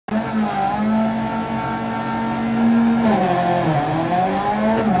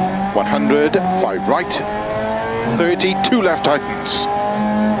100, 5 right, 30, 2 left tightens.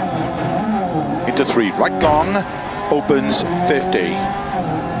 Into 3 right long, opens 50.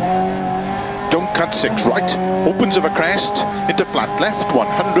 Don't cut 6 right, opens over crest, into flat left,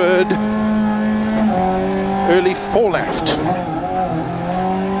 100. Early 4 left.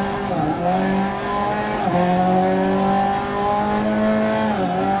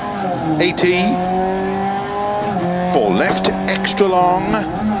 $80, 4 left, extra long,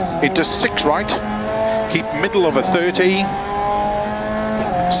 into 6 right, keep middle over 30,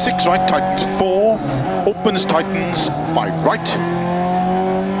 6 right, tightens 4, opens, tightens 5 right,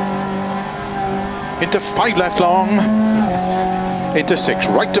 into 5 left long, into 6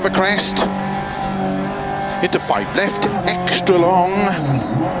 right of a crest, into 5 left, extra long,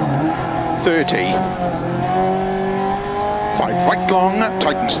 30, 5 right long,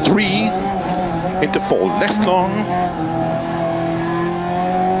 tightens 3, into 4 left long,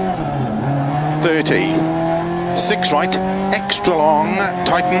 30, 6 right, extra long,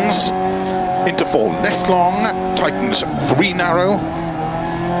 tightens, into 4 left long, tightens 3 narrow,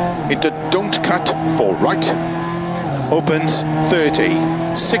 into don't cut 4 right, opens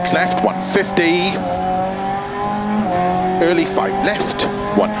 30, 6 left, 150, early 5 left,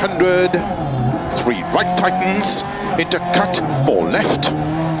 100, 3 right tightens, into cut 4 left,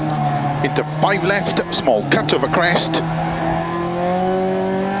 into 5 left, small cut over crest,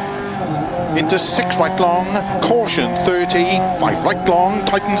 into 6 right long, caution 30, 5 right long,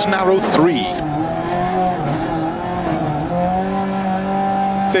 tightens narrow 3,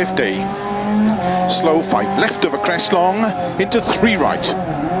 50, slow 5 left over crest long, into 3 right,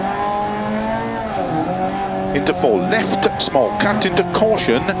 into 4 left, small cut into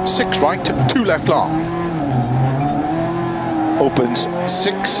caution, 6 right, 2 left long, opens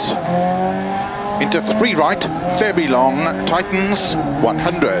 6, into 3 right, very long, tightens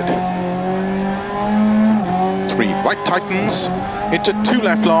 100, 3 right tightens, into 2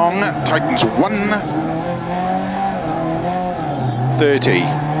 left long, tightens 1, 30,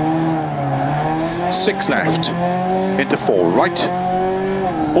 6 left, into 4 right,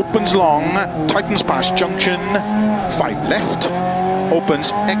 opens long, tightens past junction, 5 left,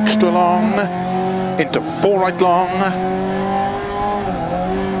 opens extra long, into 4 right long,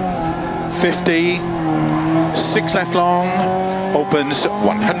 50, 6 left long, opens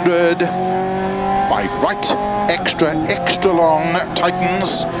 100, 5 right, extra long,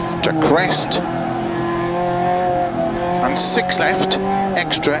 tightens to crest, and 6 left,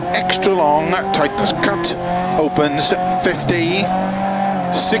 extra long, tightens cut, opens 50,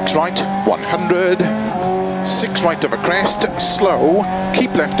 6 right, 100, 6 right over crest, slow,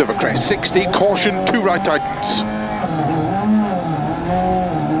 keep left over crest, 60, caution, 2 right tightens,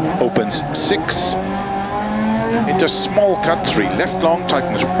 opens 6, into small cut, 3 left long,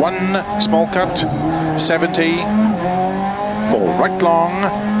 tightens 1, small cut, 70, 4 right long,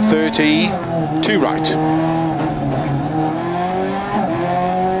 30, 2 right,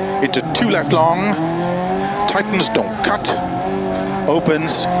 into 2 left long, tightens, don't cut,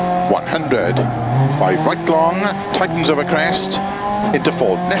 opens 100, 5 right long, tightens over crest, into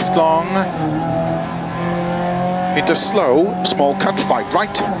 4 left long, into slow, small cut, 5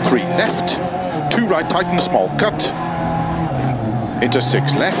 right, 3 left, 2 right, tightens, small cut, into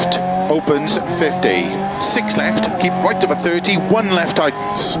 6 left, opens 50, 6 left, keep right over 30, 1 left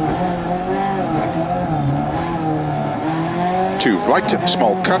tightens, 2 right,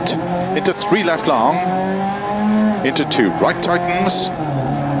 small cut, into 3 left long, into 2 right tightens,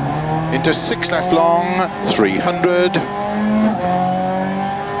 into 6 left long, 300,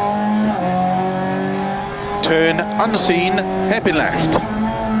 turn unseen, hairpin left,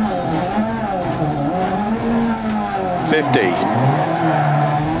 50,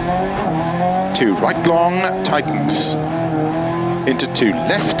 2 right long, tightens, into 2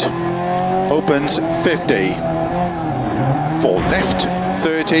 left, opens 50, 4 left,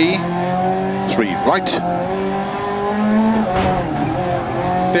 30, 3 right,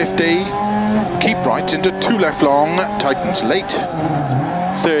 50, keep right into 2 left long, tightens late,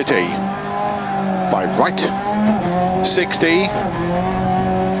 30, 5 right, 60,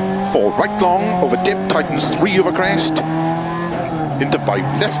 4 right long, over dip, tightens 3 over crest, into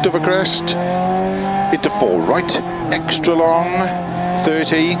 5 left over crest, into 4 right, extra long,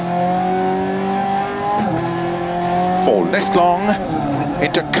 30, 4 left long,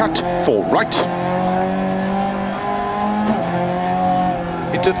 into cut, 4 right,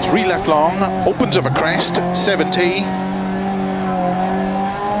 into 3 left long, opens over crest, 70,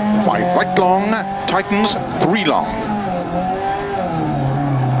 5 right long, tightens 3 long,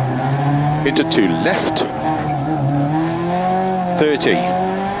 into 2 left, 30,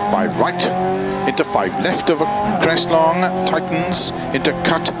 5 right, into 5 left of a crest long, tightens, into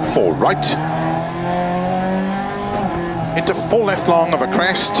cut 4 right, into 4 left long of a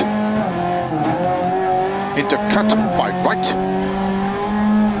crest, into cut 5 right,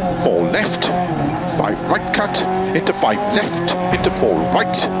 4 left, 5 right cut, into 5 left, into 4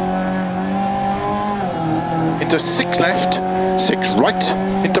 right, into 6 left, 6 right,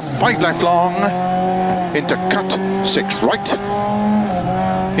 into 5 left long, into cut 6 right,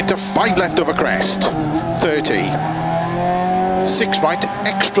 into 5 left of a crest, 30, 6 right,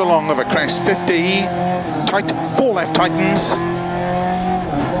 extra long of a crest, 50, tight 4 left tightens,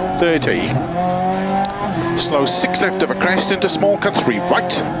 30, slow 6 left of a crest into small cut 3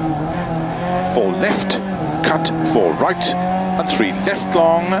 right, 4 left, cut 4 right, and 3 left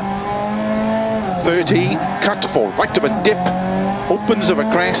long, 30, cut 4 right of a dip, opens of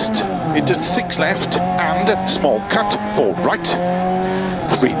a crest, into 6 left, and small cut 4 right,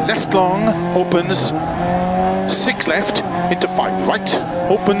 3 left long, opens, 6 left, into 5 right,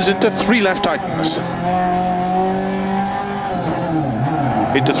 opens into 3 left tightens,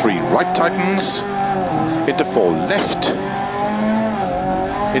 into 3 right tightens, into 4 left,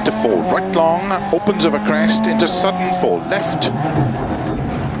 into 4 right long, opens of a crest, into sudden 4 left,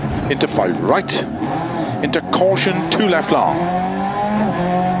 into 5 right, into caution 2 left long,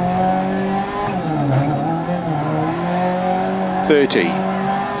 30,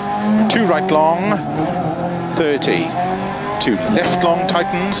 2 right long, 30, 2 left long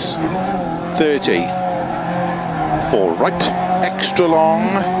tightens, 30, 4 right extra long,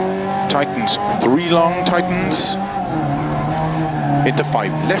 tightens 3 long tightens, into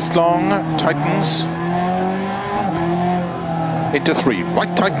 5 left long tightens, into 3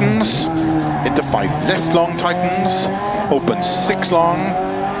 right tightens, into 5 left long tightens, opens 6 long,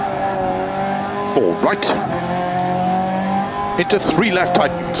 4 right, into 3 left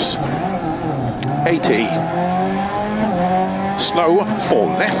tightens, 80, slow 4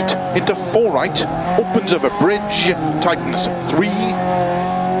 left, into 4 right, opens of a bridge, tightens 3,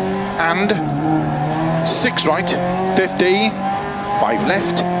 and 6 right, 50, 5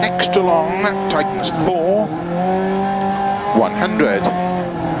 left, extra long, tightens 4, 100.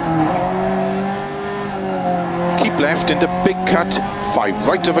 Keep left into big cut, 5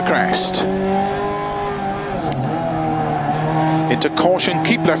 right of a crest. Into caution,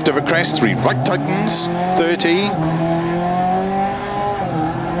 keep left of a crest, 3 right tightens, 30.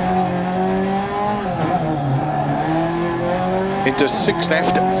 Into 6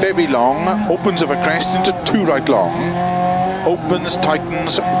 left, very long, opens of a crest into 2 right long, opens,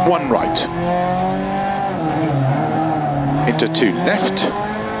 tightens, 1 right. Into 2 left,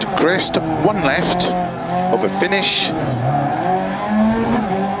 to crest, 1 left, of a finish,